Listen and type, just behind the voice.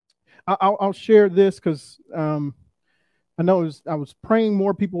I'll share this because I know I was praying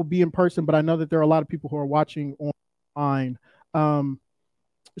more people will be in person, but I know that there are a lot of people who are watching online. Um,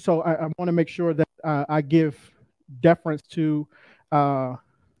 so I want to make sure that I give deference uh,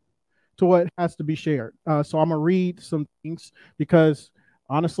 to what has to be shared. So I'm gonna read some things because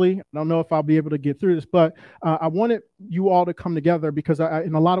honestly, I don't know if I'll be able to get through this, but I wanted you all to come together because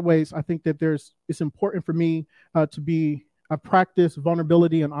in a lot of ways, I think that it's important for me to be I practice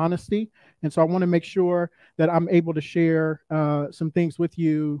vulnerability and honesty, and so I want to make sure that I'm able to share some things with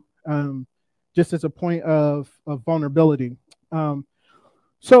you, just as a point of vulnerability. Um,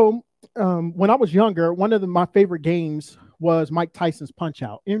 when I was younger, one of my favorite games was Mike Tyson's Punch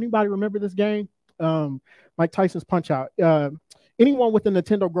Out. Anybody remember this game? Mike Tyson's Punch Out. Anyone with a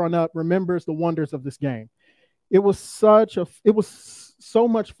Nintendo growing up remembers the wonders of this game. It was so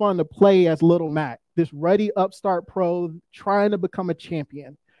much fun to play as Little Mac, this ruddy upstart pro trying to become a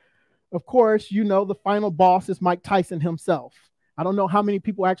champion. Of course, the final boss is Mike Tyson himself. I don't know how many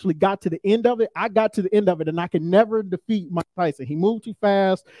people actually got to the end of it. I got to the end of it, and I could never defeat Mike Tyson. He moved too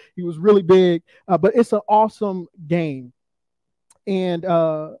fast. He was really big, but it's an awesome game. And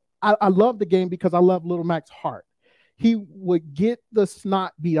I love the game because I love Little Mac's heart. He would get the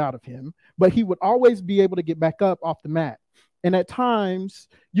snot beat out of him, but he would always be able to get back up off the mat. And at times,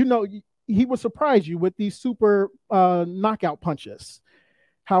 he would surprise you with these super knockout punches.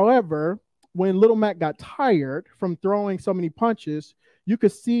 However, when Little Mac got tired from throwing so many punches, you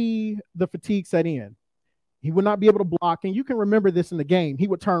could see the fatigue set in. He would not be able to block. And you can remember this in the game. He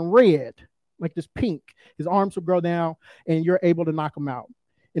would turn red, like this pink. His arms would go down, and you're able to knock him out.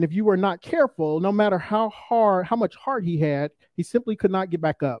 And if you were not careful, no matter how much heart he had, he simply could not get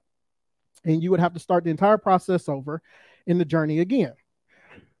back up. And you would have to start the entire process over in the journey again.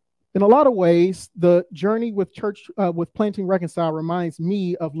 In a lot of ways, the journey with planting Reconcile reminds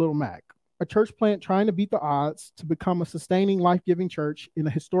me of Little Mac, a church plant trying to beat the odds to become a sustaining, life-giving church in a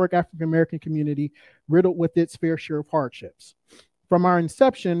historic African-American community riddled with its fair share of hardships. From our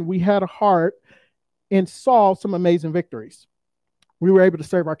inception, we had a heart and saw some amazing victories. We were able to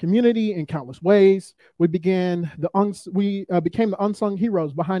serve our community in countless ways. We became the unsung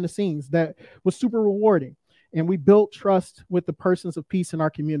heroes behind the scenes. That was super rewarding. And we built trust with the persons of peace in our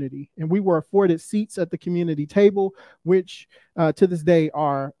community. And we were afforded seats at the community table, which to this day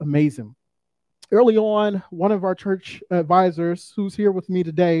are amazing. Early on, one of our church advisors, who's here with me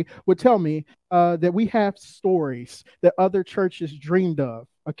today, would tell me that we have stories that other churches dreamed of.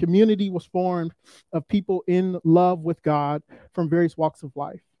 A community was formed of people in love with God from various walks of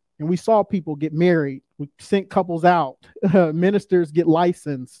life. And we saw people get married. We sent couples out. Ministers get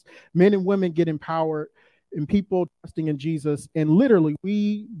licensed. Men and women get empowered. And people trusting in Jesus. And literally,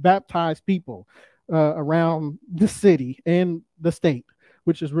 we baptize people around the city and the state,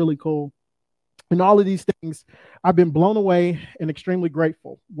 which is really cool. And all of these things, I've been blown away and extremely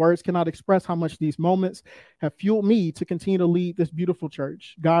grateful. Words cannot express how much these moments have fueled me to continue to lead this beautiful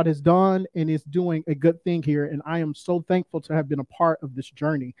church. God has done and is doing a good thing here, and I am so thankful to have been a part of this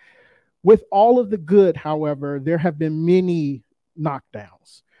journey. With all of the good, however, there have been many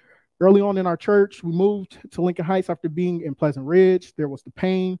knockdowns. Early on in our church, we moved to Lincoln Heights after being in Pleasant Ridge. There was the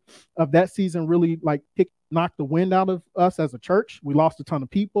pain of that season really knocked the wind out of us as a church. We lost a ton of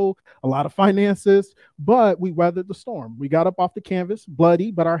people, a lot of finances, but we weathered the storm. We got up off the canvas,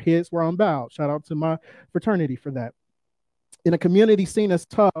 bloody, but our heads were unbowed. Shout out to my fraternity for that. In a community seen as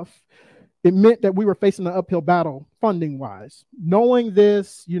tough, it meant that we were facing an uphill battle funding-wise. Knowing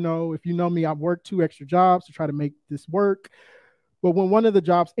this, if you know me, I've worked 2 extra jobs to try to make this work. But when one of the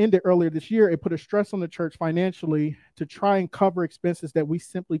jobs ended earlier this year, it put a stress on the church financially to try and cover expenses that we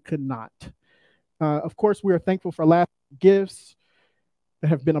simply could not. Of course, we are thankful for last gifts that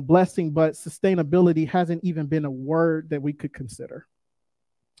have been a blessing, but sustainability hasn't even been a word that we could consider.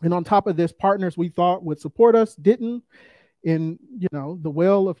 And on top of this, partners we thought would support us didn't. And, the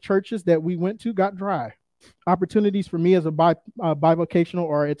well of churches that we went to got dry. Opportunities for me as a bivocational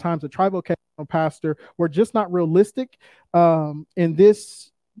or at times a trivocational pastor were just not realistic. And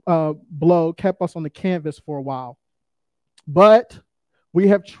this blow kept us on the canvas for a while. But we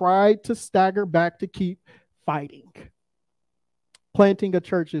have tried to stagger back to keep fighting. Planting a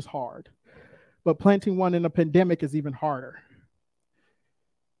church is hard, but planting one in a pandemic is even harder.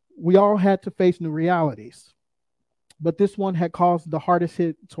 We all had to face new realities, but this one had caused the hardest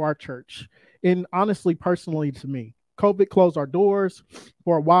hit to our church. And honestly, personally to me, COVID closed our doors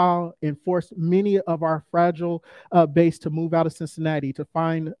for a while and forced many of our fragile base to move out of Cincinnati to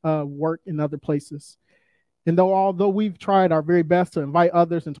find work in other places. And although we've tried our very best to invite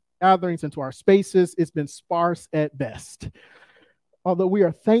others into gatherings, into our spaces, it's been sparse at best. Although we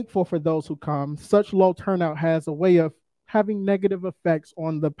are thankful for those who come, such low turnout has a way of having negative effects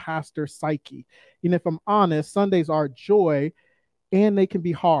on the pastor's psyche. And if I'm honest, Sundays are joy and they can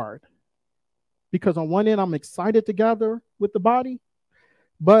be hard because on one end, I'm excited to gather with the body,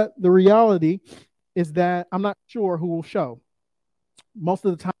 but the reality is that I'm not sure who will show. Most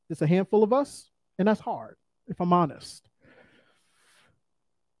of the time, it's a handful of us, and that's hard, if I'm honest.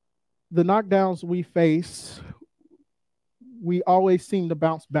 The knockdowns we face, we always seem to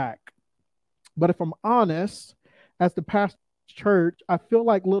bounce back. But if I'm honest, as the pastor of the church, I feel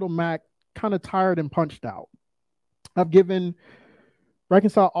like Little Mac kind of tired and punched out. I've given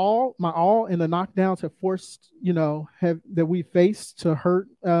Reconcile all my all, and the knockdowns have forced, that we faced to hurt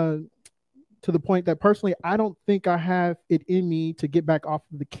to the point that personally, I don't think I have it in me to get back off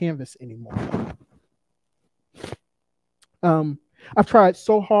of the canvas anymore. I've tried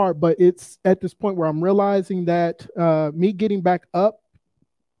so hard, but it's at this point where I'm realizing that me getting back up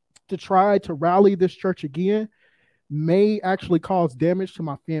to try to rally this church again may actually cause damage to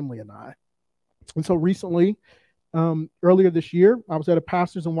my family and I. And so recently, earlier this year, I was at a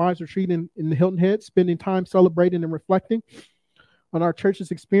pastors and wives retreat in the Hilton Head, spending time celebrating and reflecting on our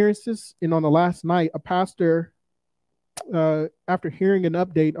church's experiences. And on the last night, a pastor, after hearing an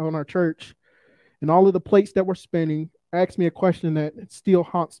update on our church and all of the plates that we're spinning, asked me a question that still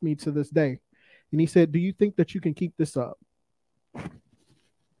haunts me to this day. And he said, "Do you think that you can keep this up?"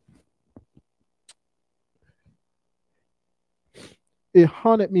 It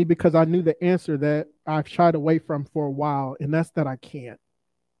haunted me because I knew the answer that I've shied away from for a while, and that's that I can't.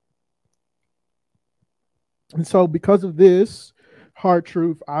 And so because of this hard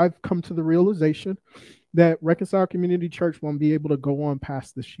truth, I've come to the realization that Reconcile Community Church won't be able to go on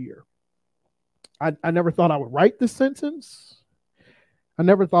past this year. I never thought I would write this sentence. I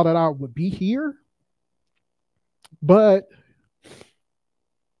never thought that I would be here. But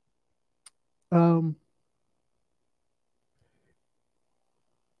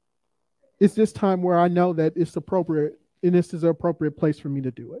it's this time where I know that it's appropriate, and this is an appropriate place for me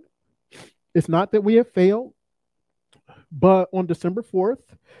to do it. It's not that we have failed, but on December 4th,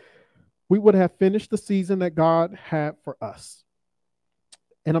 we would have finished the season that God had for us.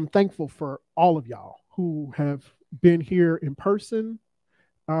 And I'm thankful for all of y'all who have been here in person,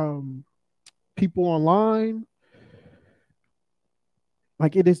 people online.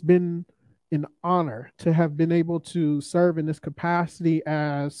 Like, it has been an honor to have been able to serve in this capacity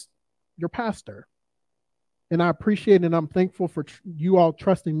as your pastor. And I appreciate and I'm thankful for you all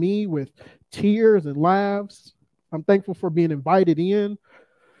trusting me with tears and laughs. I'm thankful for being invited in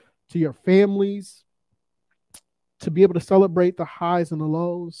to your families, to be able to celebrate the highs and the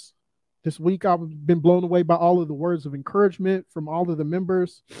lows. This week, I've been blown away by all of the words of encouragement from all of the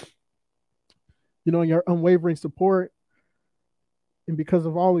members, your unwavering support. And because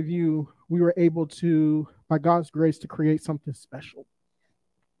of all of you, we were able to, by God's grace, to create something special.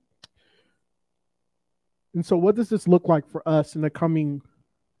 And so what does this look like for us in the coming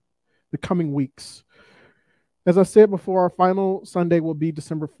weeks? As I said before, our final Sunday will be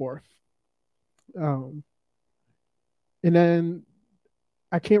December 4th. And then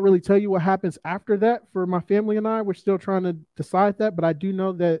I can't really tell you what happens after that for my family and I. We're still trying to decide that, but I do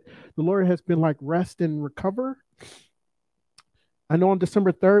know that the Lord has been like rest and recover. I know on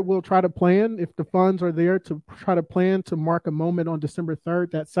December 3rd, we'll try to plan, if the funds are there, to try to plan to mark a moment on December 3rd,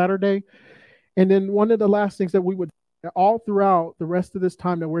 that Saturday. And then one of the last things that we would, all throughout the rest of this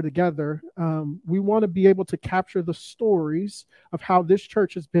time that we're together, we want to be able to capture the stories of how this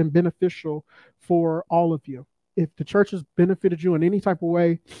church has been beneficial for all of you. If the church has benefited you in any type of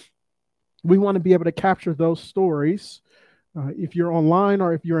way, we want to be able to capture those stories, if you're online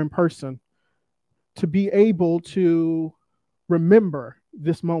or if you're in person, to be able to remember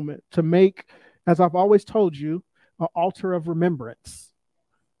this moment, to make, as I've always told you, an altar of remembrance,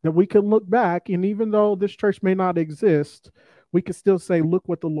 that we can look back, and even though this church may not exist, we can still say, look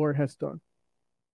what the Lord has done.